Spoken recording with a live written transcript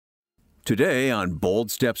Today on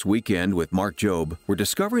Bold Steps Weekend with Mark Jobe, we're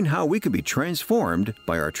discovering how we can be transformed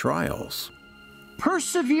by our trials.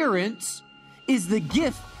 Perseverance is the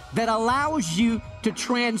gift that allows you to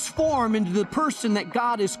transform into the person that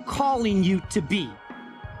God is calling you to be.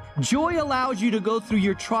 Joy allows you to go through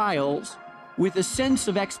your trials with a sense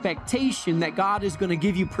of expectation that God is going to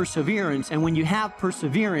give you perseverance. And when you have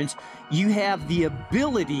perseverance, you have the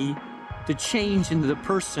ability to change into the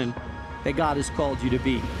person that God has called you to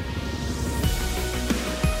be.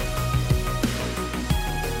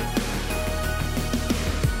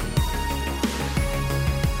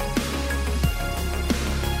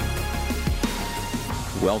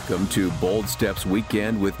 Welcome to Bold Steps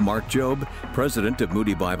Weekend with Mark Jobe, president of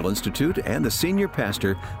Moody Bible Institute and the senior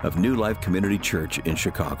pastor of New Life Community Church in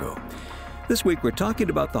Chicago. This week we're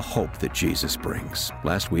talking about the hope that Jesus brings.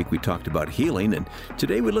 Last week we talked about healing, and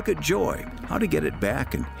today we look at joy, how to get it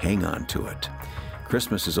back and hang on to it.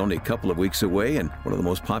 Christmas is only a couple of weeks away, and one of the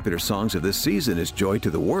most popular songs of this season is Joy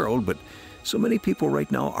to the World, but so many people right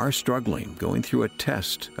now are struggling, going through a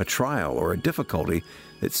test, a trial, or a difficulty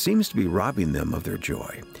that seems to be robbing them of their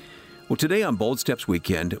joy. Well, today on Bold Steps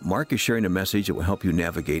Weekend, Mark is sharing a message that will help you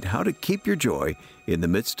navigate how to keep your joy in the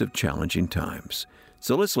midst of challenging times.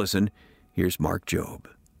 So let's listen. Here's Mark Jobe.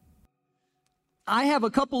 I have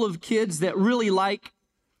a couple of kids that really like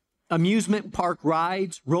amusement park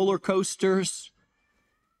rides, roller coasters,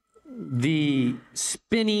 the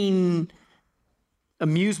spinning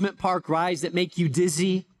amusement park rides that make you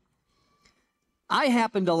dizzy. I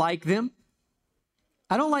happen to like them.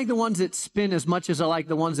 I don't like the ones that spin as much as I like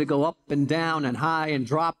the ones that go up and down and high and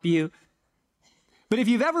drop you. But if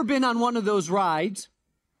you've ever been on one of those rides,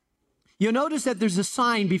 you'll notice that there's a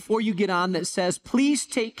sign before you get on that says, please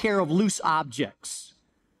take care of loose objects.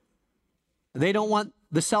 They don't want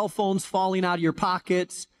the cell phones falling out of your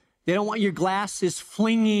pockets. They don't want your glasses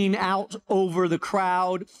flinging out over the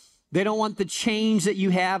crowd. They don't want the change that you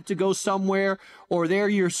have to go somewhere, or there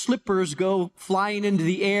your slippers go flying into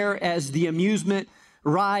the air as the amusement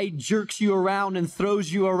ride jerks you around and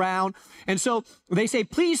throws you around. And so they say,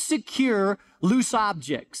 please secure loose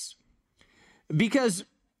objects, because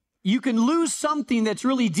you can lose something that's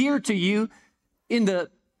really dear to you in the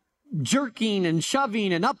jerking and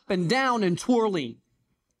shoving and up and down and twirling.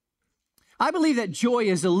 I believe that joy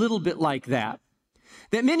is a little bit like that.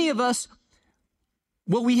 That many of us,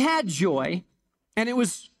 well, we had joy and it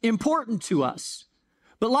was important to us,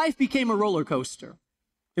 but life became a roller coaster.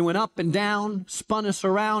 It went up and down, spun us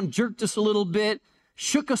around, jerked us a little bit,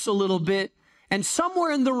 shook us a little bit. And somewhere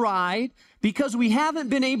in the ride, because we haven't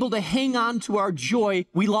been able to hang on to our joy,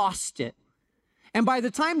 we lost it. And by the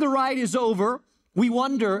time the ride is over, we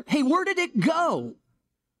wonder, hey, where did it go?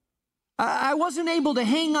 I wasn't able to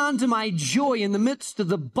hang on to my joy in the midst of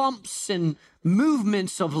the bumps and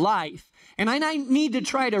movements of life. And I need to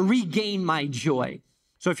try to regain my joy.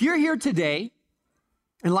 So if you're here today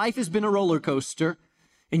and life has been a roller coaster,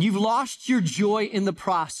 and you've lost your joy in the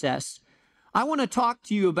process, I want to talk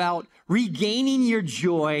to you about regaining your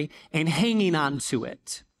joy and hanging on to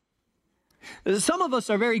it. Some of us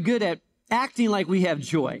are very good at acting like we have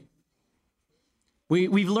joy.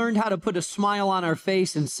 We've learned how to put a smile on our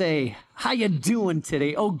face and say, how you doing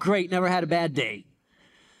today? Oh, great, never had a bad day.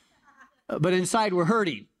 But inside we're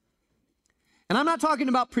hurting. And I'm not talking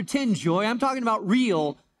about pretend joy. I'm talking about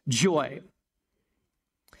real joy.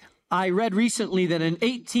 I read recently that in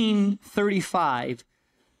 1835,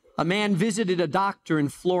 a man visited a doctor in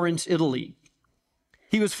Florence, Italy.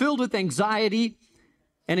 He was filled with anxiety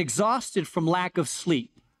and exhausted from lack of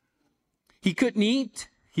sleep. He couldn't eat.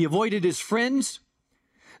 He avoided his friends.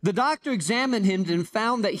 The doctor examined him and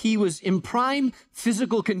found that he was in prime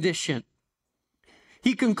physical condition.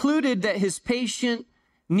 He concluded that his patient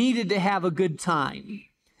needed to have a good time,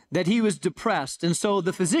 that he was depressed. And so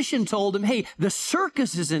the physician told him, hey, the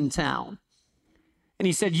circus is in town. And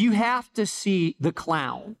he said, you have to see the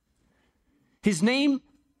clown. His name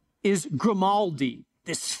is Grimaldi,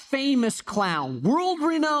 this famous clown, world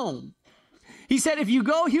renowned. He said, if you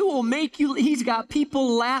go, he will make you, he's got people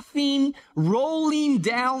laughing, rolling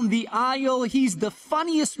down the aisle. He's the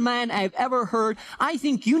funniest man I've ever heard. I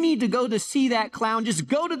think you need to go to see that clown. Just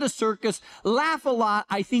go to the circus, laugh a lot.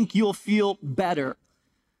 I think you'll feel better.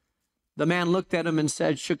 The man looked at him and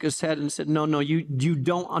shook his head and said, no, you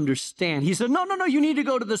don't understand. He said, no, you need to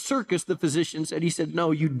go to the circus, the physician said. He said,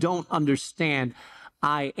 no, you don't understand.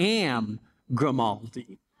 I am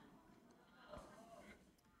Grimaldi.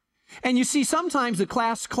 And you see, sometimes the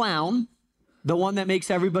class clown, the one that makes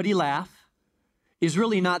everybody laugh, is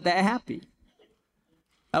really not that happy.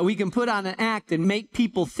 We can put on an act and make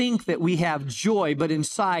people think that we have joy, but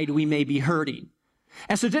inside we may be hurting.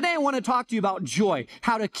 And so today I want to talk to you about joy,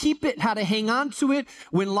 how to keep it, how to hang on to it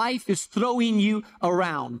when life is throwing you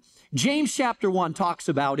around. James chapter 1 talks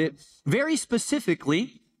about it very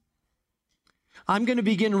specifically. I'm going to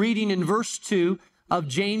begin reading in verse 2 of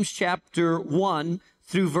James chapter 1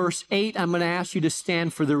 through verse 8. I'm going to ask you to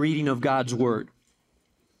stand for the reading of God's word.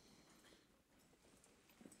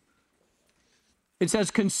 It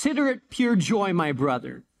says, "Consider it pure joy, my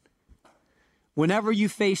brother, whenever you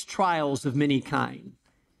face trials of many kind,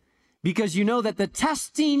 because you know that the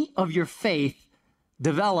testing of your faith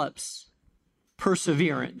develops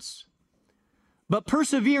perseverance. But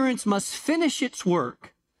perseverance must finish its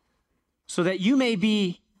work so that you may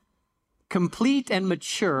be complete and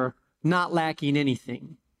mature, not lacking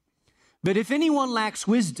anything. But if anyone lacks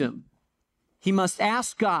wisdom, he must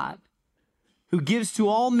ask God, who gives to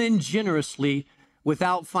all men generously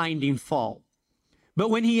without finding fault. But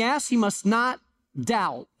when he asks, he must not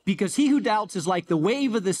doubt, because he who doubts is like the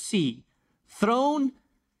wave of the sea, thrown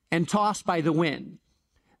and tossed by the wind.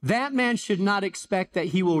 That man should not expect that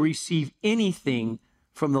he will receive anything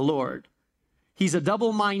from the Lord. He's a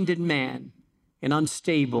double-minded man and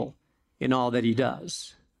unstable in all that he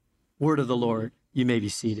does." Word of the Lord. You may be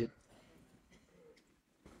seated.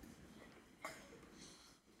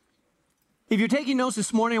 If you're taking notes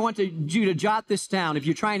this morning, I want you to jot this down. If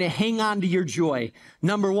you're trying to hang on to your joy,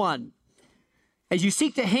 number one, as you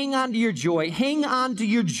seek to hang on to your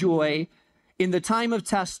joy in the time of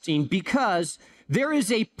testing, because there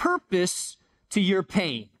is a purpose to your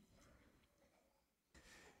pain.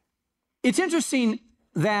 It's interesting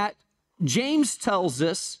that James tells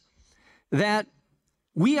us that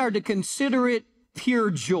we are to consider it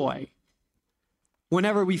pure joy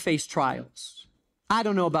whenever we face trials. I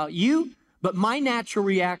don't know about you, but my natural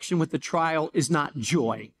reaction with the trial is not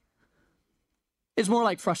joy. It's more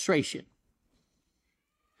like frustration.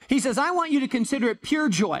 He says, I want you to consider it pure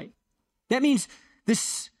joy. That means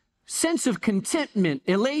this sense of contentment,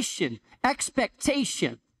 elation,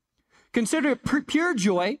 expectation. Consider it pure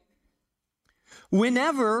joy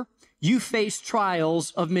whenever you face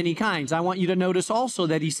trials of many kinds. I want you to notice also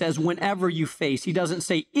that he says whenever you face. He doesn't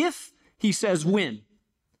say if, he says when.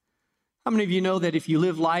 How many of you know that if you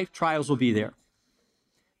live life, trials will be there?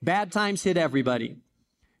 Bad times hit everybody.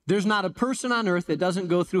 There's not a person on earth that doesn't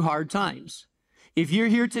go through hard times. If you're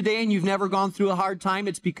here today and you've never gone through a hard time,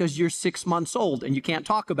 it's because you're 6 months old and you can't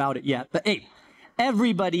talk about it yet. But hey,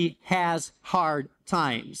 everybody has hard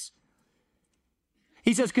times.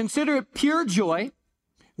 He says, consider it pure joy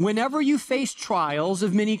whenever you face trials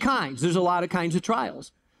of many kinds. There's a lot of kinds of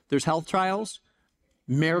trials. There's health trials,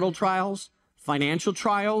 marital trials, financial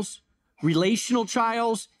trials, relational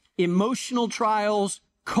trials, emotional trials,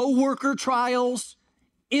 co-worker trials,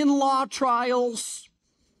 in-law trials.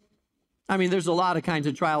 I mean, there's a lot of kinds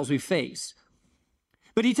of trials we face.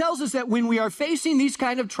 But he tells us that when we are facing these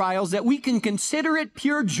kind of trials, that we can consider it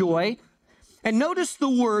pure joy. And notice the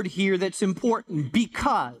word here that's important,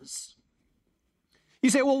 because. You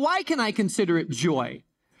say, well, why can I consider it joy?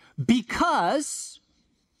 Because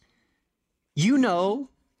you know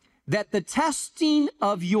that the testing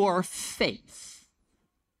of your faith.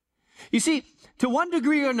 You see, to one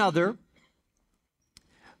degree or another,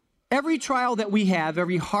 every trial that we have,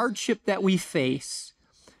 every hardship that we face,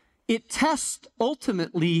 it tests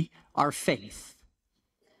ultimately our faith.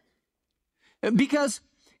 Because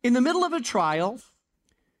in the middle of a trial,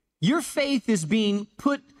 your faith is being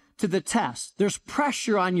put to the test. There's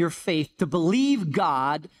pressure on your faith to believe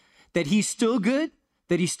God that He's still good,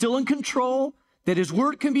 that He's still in control, that His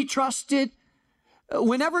word can be trusted.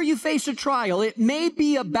 Whenever you face a trial, it may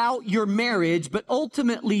be about your marriage, but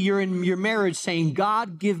ultimately you're in your marriage saying,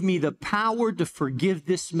 God, give me the power to forgive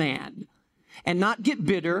this man and not get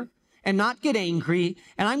bitter and not get angry,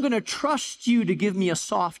 and I'm going to trust you to give me a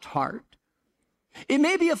soft heart. It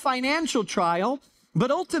may be a financial trial, but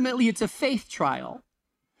ultimately it's a faith trial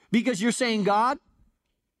because you're saying, God,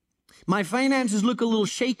 my finances look a little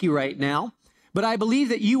shaky right now, but I believe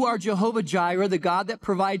that you are Jehovah Jireh, the God that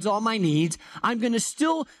provides all my needs. I'm going to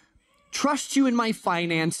still trust you in my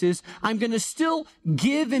finances. I'm going to still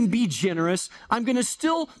give and be generous. I'm going to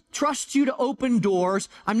still trust you to open doors.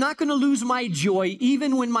 I'm not going to lose my joy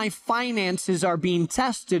even when my finances are being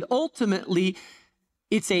tested. Ultimately,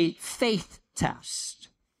 it's a faith test.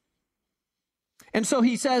 And so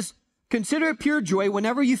he says, consider it pure joy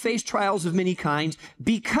whenever you face trials of many kinds,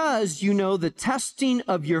 because you know the testing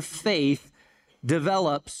of your faith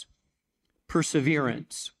develops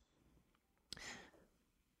perseverance.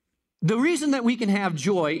 The reason that we can have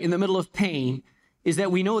joy in the middle of pain is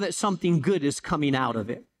that we know that something good is coming out of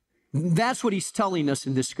it. That's what he's telling us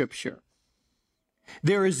in this scripture.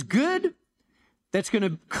 There is good that's going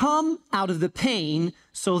to come out of the pain,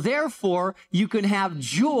 so therefore you can have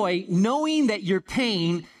joy knowing that your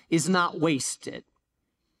pain is not wasted.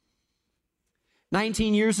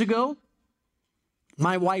 19 years ago,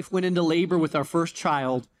 my wife went into labor with our first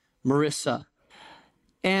child, Marissa.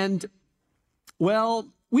 And, well,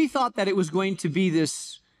 we thought that it was going to be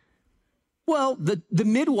this, well, the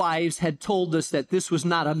midwives had told us that this was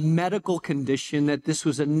not a medical condition, that this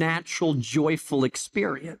was a natural, joyful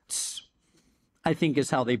experience, I think is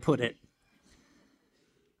how they put it.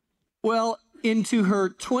 Well, into her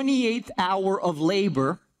 28th hour of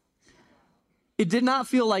labor, it did not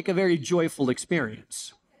feel like a very joyful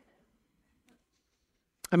experience.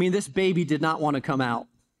 I mean, this baby did not want to come out.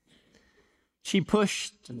 She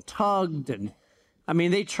pushed and tugged, and I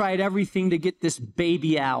mean, they tried everything to get this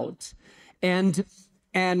baby out. And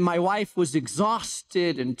my wife was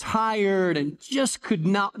exhausted and tired and just could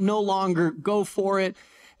no longer go for it.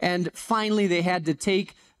 And finally, they had to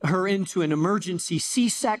take her into an emergency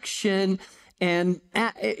C-section. And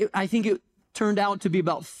I think it turned out to be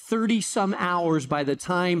about 30-some hours by the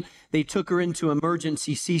time they took her into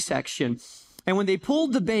emergency C-section. And when they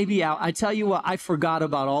pulled the baby out, I tell you what, I forgot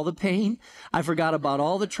about all the pain. I forgot about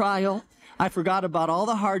all the trial. I forgot about all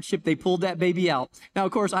the hardship. They pulled that baby out. Now,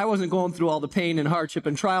 of course, I wasn't going through all the pain and hardship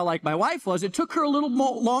and trial like my wife was. It took her a little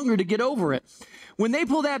longer to get over it. When they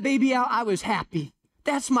pulled that baby out, I was happy.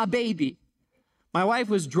 That's my baby. My wife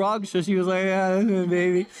was drugged, so she was like, yeah, that's my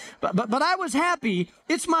baby. But I was happy.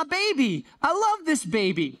 It's my baby. I love this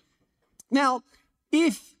baby. Now,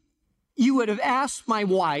 if you would have asked my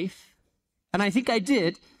wife, and I think I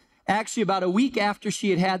did, actually about a week after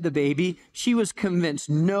she had the baby, she was convinced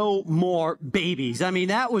no more babies. I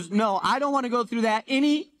mean, I don't want to go through that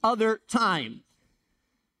any other time.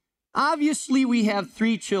 Obviously, we have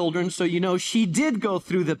 3 children, so you know she did go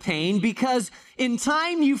through the pain, because in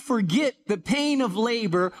time you forget the pain of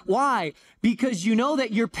labor. Why? Because you know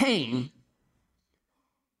that your pain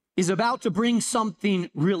is about to bring something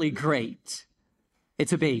really great.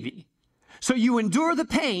 It's a baby. So you endure the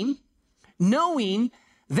pain knowing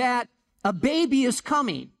that a baby is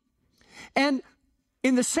coming. And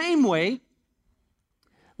in the same way,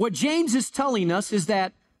 what James is telling us is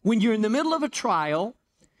that when you're in the middle of a trial,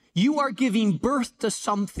 you are giving birth to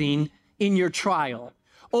something in your trial.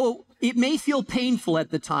 Oh, it may feel painful at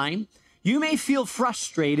the time. You may feel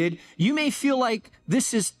frustrated. You may feel like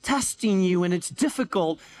this is testing you and it's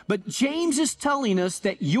difficult. But James is telling us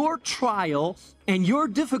that your trial and your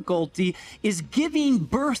difficulty is giving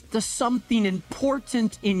birth to something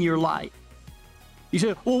important in your life. You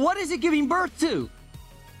say, well, what is it giving birth to?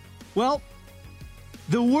 Well,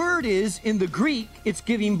 the word is, in the Greek, it's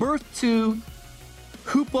giving birth to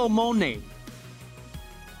hupomone.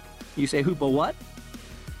 You say, hupo what?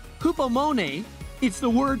 Hupomone, it's the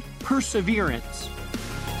word perseverance.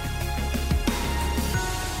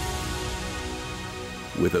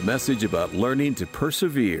 With a message about learning to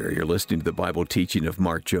persevere, you're listening to the Bible teaching of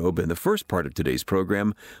Mark Jobe in the first part of today's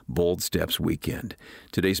program, Bold Steps Weekend.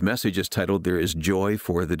 Today's message is titled, There is Joy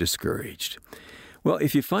for the Discouraged. Well,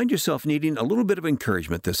 if you find yourself needing a little bit of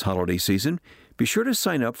encouragement this holiday season, be sure to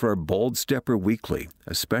sign up for our Bold Stepper Weekly,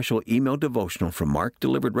 a special email devotional from Mark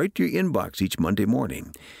delivered right to your inbox each Monday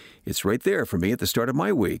morning. It's right there for me at the start of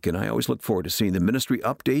my week, and I always look forward to seeing the ministry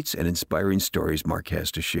updates and inspiring stories Mark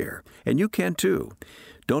has to share. And you can too.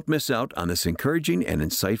 Don't miss out on this encouraging and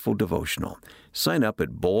insightful devotional. Sign up at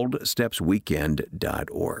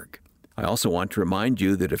boldstepsweekend.org. I also want to remind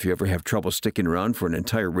you that if you ever have trouble sticking around for an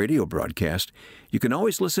entire radio broadcast, you can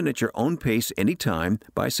always listen at your own pace anytime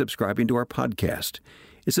by subscribing to our podcast.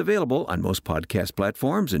 It's available on most podcast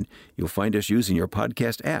platforms, and you'll find us using your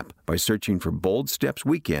podcast app by searching for Bold Steps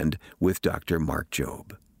Weekend with Dr. Mark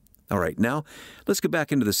Jobe. All right, now let's get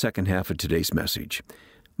back into the second half of today's message.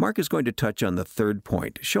 Mark is going to touch on the third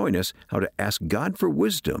point, showing us how to ask God for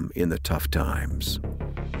wisdom in the tough times.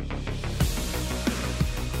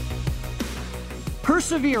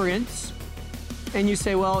 Perseverance, and you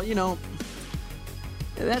say, well, you know,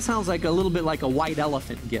 that sounds like a little bit like a white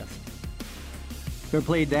elephant gift. Ever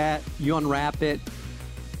played that? You unwrap it.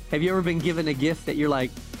 Have you ever been given a gift that you're like,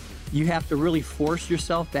 you have to really force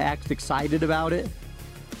yourself to act excited about it?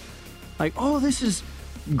 Like, oh, this is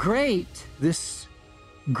great. This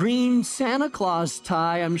green Santa Claus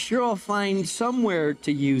tie, I'm sure I'll find somewhere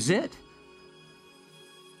to use it.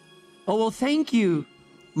 Oh, well, thank you,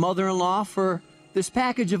 mother-in-law, for this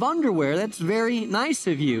package of underwear. That's very nice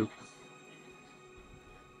of you.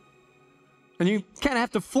 And you kind of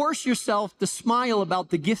have to force yourself to smile about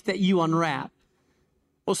the gift that you unwrap.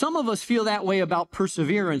 Well, some of us feel that way about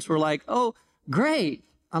perseverance. We're like, oh, great.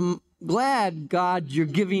 I'm glad, God, you're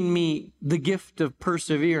giving me the gift of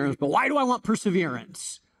perseverance, but why do I want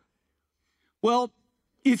perseverance? Well,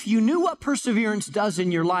 if you knew what perseverance does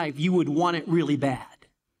in your life, you would want it really bad.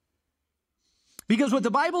 Because what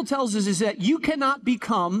the Bible tells us is that you cannot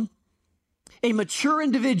become a mature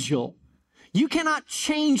individual. You cannot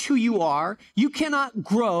change who you are. You cannot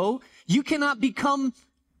grow. You cannot become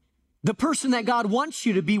the person that God wants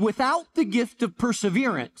you to be without the gift of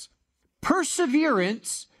perseverance.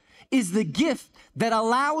 Perseverance is the gift that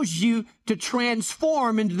allows you to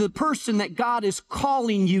transform into the person that God is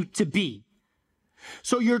calling you to be.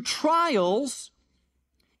 So your trials,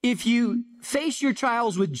 if you face your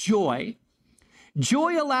trials with joy,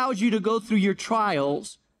 joy allows you to go through your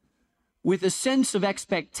trials with a sense of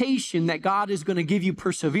expectation that God is going to give you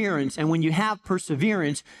perseverance. And when you have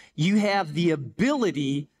perseverance, you have the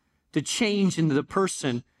ability to change into the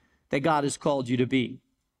person that God has called you to be.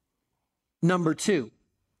 Number two,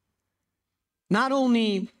 not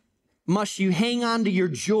only must you hang on to your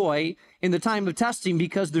joy in the time of testing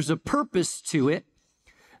because there's a purpose to it.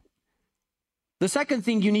 The second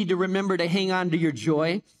thing you need to remember to hang on to your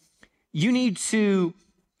joy, you need to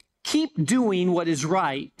keep doing what is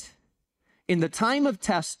right in the time of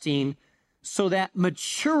testing so that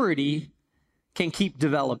maturity can keep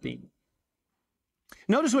developing.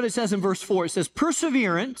 Notice what it says in verse 4. It says,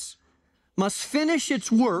 perseverance must finish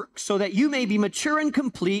its work so that you may be mature and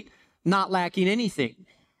complete, not lacking anything.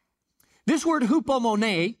 This word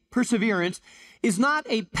hupomone, perseverance, is not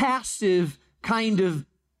a passive kind of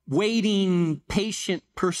waiting, patient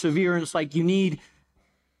perseverance like you need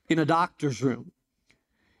in a doctor's room.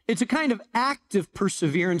 It's a kind of active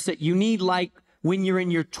perseverance that you need like when you're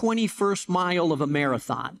in your 21st mile of a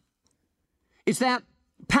marathon. It's that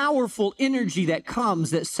powerful energy that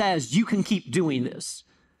comes that says you can keep doing this.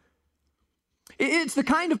 It's the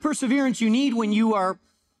kind of perseverance you need when you are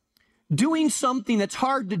doing something that's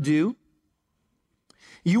hard to do.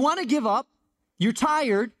 You want to give up, you're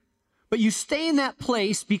tired, but you stay in that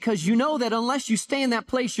place because you know that unless you stay in that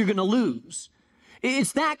place, you're going to lose.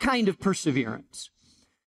 It's that kind of perseverance.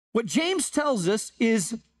 What James tells us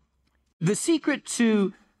is the secret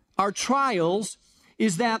to our trials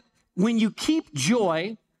is that when you keep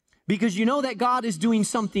joy, because you know that God is doing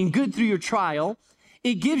something good through your trial,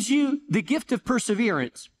 it gives you the gift of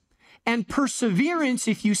perseverance. And perseverance,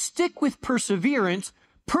 if you stick with perseverance,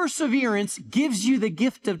 perseverance gives you the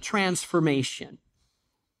gift of transformation.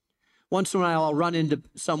 Once in a while, I'll run into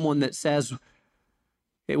someone that says,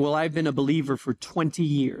 well, I've been a believer for 20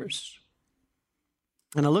 years.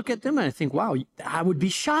 And I look at them and I think, wow, I would be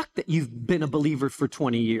shocked that you've been a believer for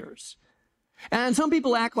 20 years. And some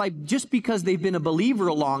people act like just because they've been a believer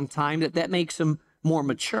a long time, that makes them more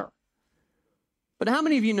mature. But how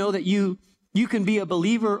many of you know that you can be a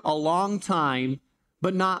believer a long time,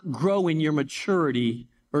 but not grow in your maturity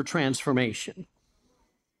or transformation?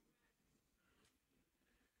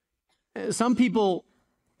 Some people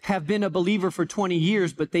have been a believer for 20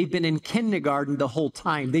 years, but they've been in kindergarten the whole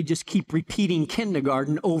time. They just keep repeating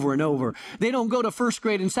kindergarten over and over. They don't go to first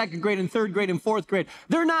grade and second grade and third grade and fourth grade.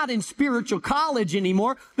 They're not in spiritual college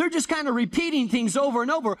anymore. They're just kind of repeating things over and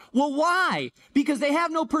over. Well, why? Because they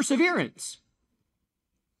have no perseverance.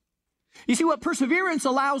 You see, what perseverance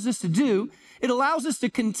allows us to do, it allows us to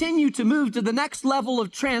continue to move to the next level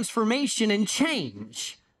of transformation and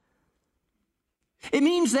change. It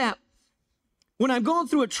means that when I'm going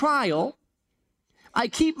through a trial, I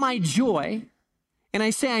keep my joy and I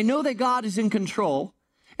say, I know that God is in control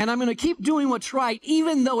and I'm going to keep doing what's right,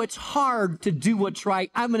 even though it's hard to do what's right.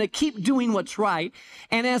 I'm going to keep doing what's right.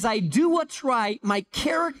 And as I do what's right, my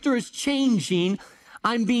character is changing.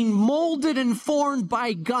 I'm being molded and formed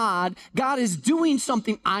by God. God is doing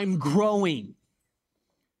something. I'm growing.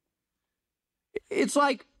 It's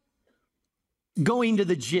like going to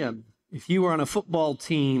the gym. If you were on a football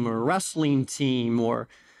team or a wrestling team or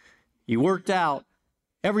you worked out,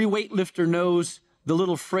 every weightlifter knows the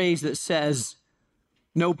little phrase that says,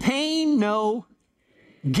 no pain, no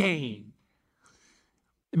gain.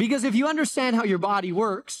 Because if you understand how your body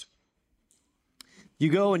works, you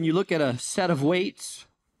go and you look at a set of weights,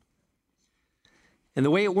 and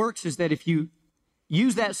the way it works is that if you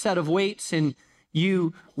use that set of weights and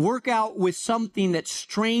you work out with something that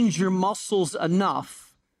strains your muscles enough,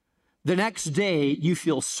 the next day you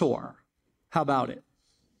feel sore. How about it?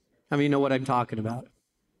 How many know what I'm talking about?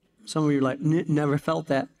 Some of you are like, never felt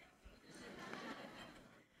that.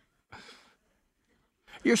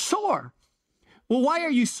 You're sore. Well, why are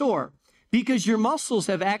you sore? Because your muscles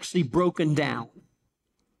have actually broken down.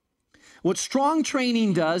 What strong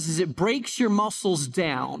training does is it breaks your muscles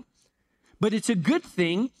down. But it's a good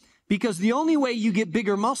thing Because the only way you get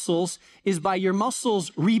bigger muscles is by your muscles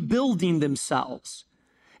rebuilding themselves.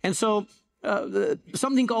 And so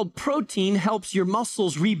something called protein helps your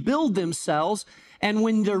muscles rebuild themselves. And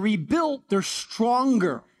when they're rebuilt, they're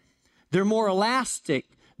stronger. They're more elastic.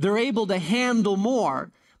 They're able to handle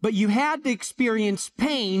more. But you had to experience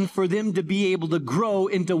pain for them to be able to grow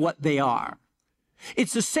into what they are.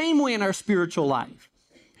 It's the same way in our spiritual life.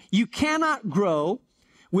 You cannot grow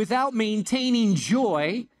without maintaining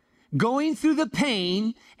joy, going through the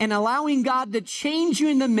pain, and allowing God to change you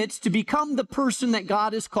in the midst to become the person that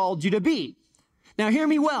God has called you to be. Now, hear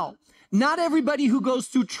me well. Not everybody who goes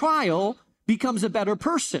through trial becomes a better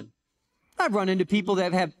person. I've run into people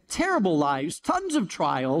that have terrible lives, tons of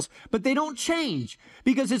trials, but they don't change.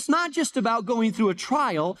 Because it's not just about going through a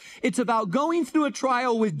trial, it's about going through a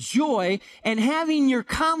trial with joy and having your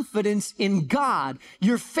confidence in God.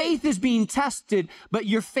 Your faith is being tested, but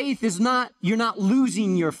your faith is not, you're not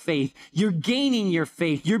losing your faith. You're gaining your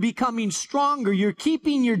faith. You're becoming stronger. You're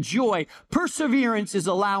keeping your joy. Perseverance is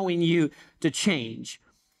allowing you to change.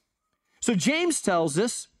 So James tells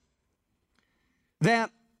us that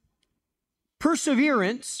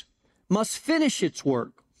perseverance must finish its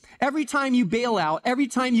work. Every time you bail out, every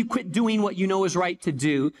time you quit doing what you know is right to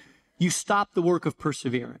do, you stop the work of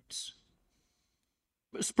perseverance.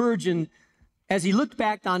 Spurgeon, as he looked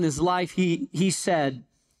back on his life, he said,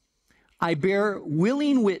 I bear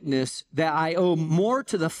willing witness that I owe more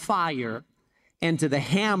to the fire and to the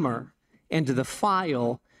hammer and to the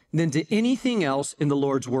file than to anything else in the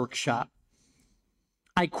Lord's workshop.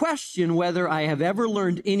 I question whether I have ever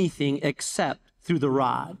learned anything except through the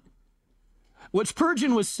rod. What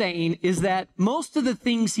Spurgeon was saying is that most of the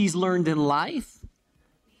things he's learned in life,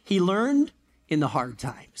 he learned in the hard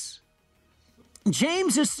times.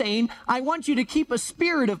 James is saying, I want you to keep a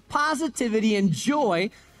spirit of positivity and joy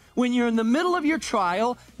when you're in the middle of your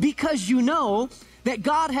trial, because you know that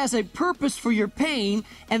God has a purpose for your pain,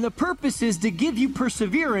 and the purpose is to give you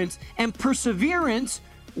perseverance, and perseverance,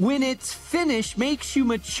 when it's finished, makes you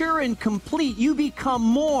mature and complete. You become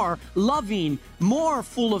more loving, more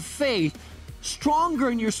full of faith, stronger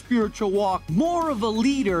in your spiritual walk, more of a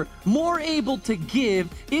leader, more able to give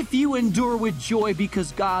if you endure with joy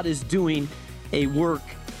because God is doing a work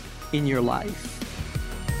in your life.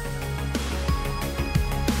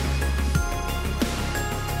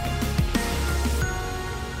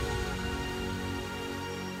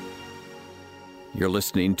 You're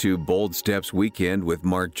listening to Bold Steps Weekend with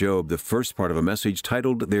Mark Jobe, the first part of a message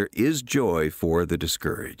titled, There is Joy for the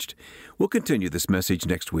Discouraged. We'll continue this message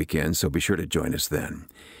next weekend, so be sure to join us then.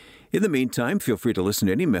 In the meantime, feel free to listen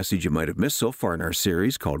to any message you might have missed so far in our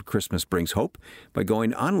series called Christmas Brings Hope by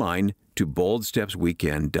going online to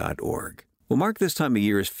boldstepsweekend.org. Well, Mark, this time of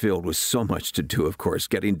year is filled with so much to do, of course,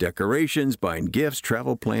 getting decorations, buying gifts,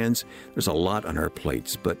 travel plans. There's a lot on our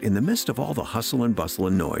plates, but in the midst of all the hustle and bustle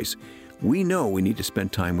and noise, we know we need to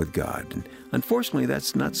spend time with God, and unfortunately,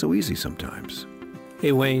 that's not so easy sometimes.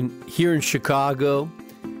 Hey, Wayne, here in Chicago,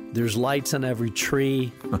 there's lights on every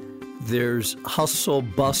tree. There's hustle,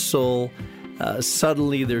 bustle.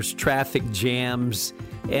 Suddenly, there's traffic jams,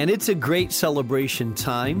 and it's a great celebration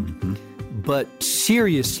time. Mm-hmm. But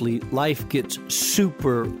seriously, life gets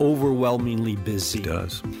super overwhelmingly busy. It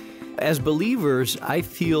does. As believers, I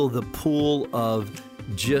feel the pull of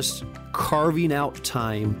just carving out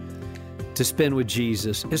time to spend with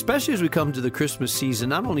Jesus, especially as we come to the Christmas season,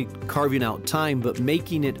 not only carving out time, but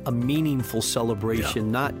making it a meaningful celebration,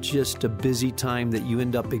 not just a busy time that you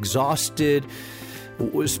end up exhausted,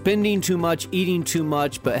 spending too much, eating too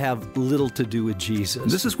much, but have little to do with Jesus.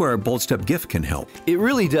 This is where our Bold Step gift can help. It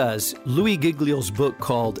really does. Louis Giglio's book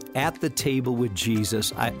called At the Table with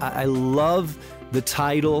Jesus. I love the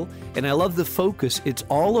title, and I love the focus. It's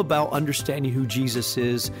all about understanding who Jesus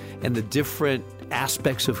is and the different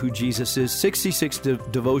aspects of who Jesus is. 66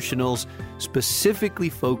 devotionals specifically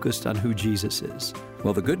focused on who Jesus is.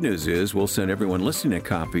 Well, the good news is we'll send everyone listening a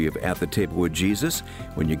copy of At the Table with Jesus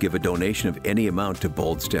when you give a donation of any amount to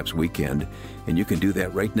Bold Steps Weekend. And you can do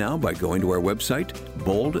that right now by going to our website,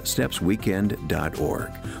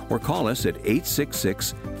 boldstepsweekend.org, or call us at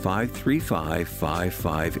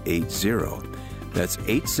 866-535-5580. That's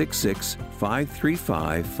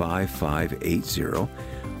 866-535-5580.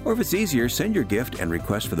 Or if it's easier, send your gift and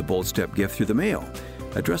request for the Bold Step gift through the mail.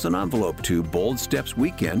 Address an envelope to Bold Steps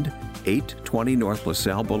Weekend, 820 North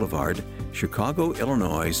LaSalle Boulevard, Chicago,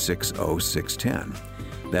 Illinois, 60610.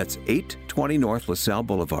 That's 820 North LaSalle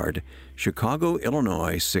Boulevard, Chicago,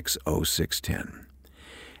 Illinois, 60610.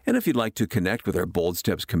 And if you'd like to connect with our Bold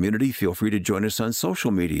Steps community, feel free to join us on social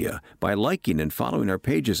media by liking and following our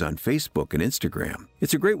pages on Facebook and Instagram.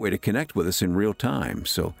 It's a great way to connect with us in real time,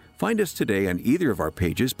 so Find us today on either of our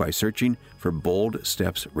pages by searching for Bold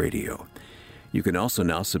Steps Radio. You can also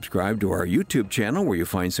now subscribe to our YouTube channel, where you'll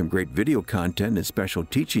find some great video content and special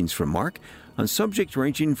teachings from Mark on subjects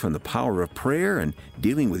ranging from the power of prayer and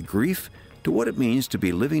dealing with grief to what it means to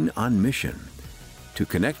be living on mission. To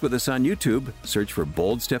connect with us on YouTube, search for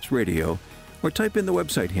Bold Steps Radio or type in the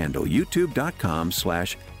website handle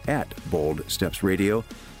youtube.com/@BoldStepsRadio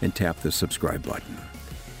and tap the subscribe button.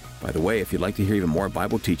 By the way, if you'd like to hear even more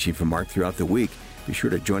Bible teaching from Mark throughout the week, be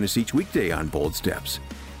sure to join us each weekday on Bold Steps.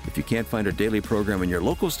 If you can't find our daily program in your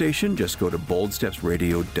local station, just go to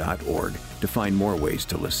boldstepsradio.org to find more ways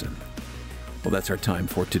to listen. Well, that's our time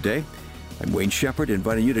for today. I'm Wayne Shepherd,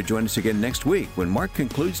 inviting you to join us again next week when Mark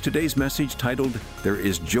concludes today's message titled, There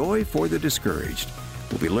is Joy for the Discouraged.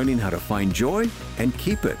 We'll be learning how to find joy and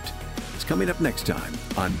keep it. It's coming up next time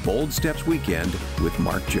on Bold Steps Weekend with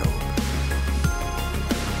Mark Jobe.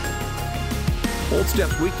 Bold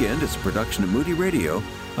Steps Weekend is a production of Moody Radio,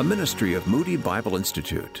 a ministry of Moody Bible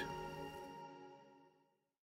Institute.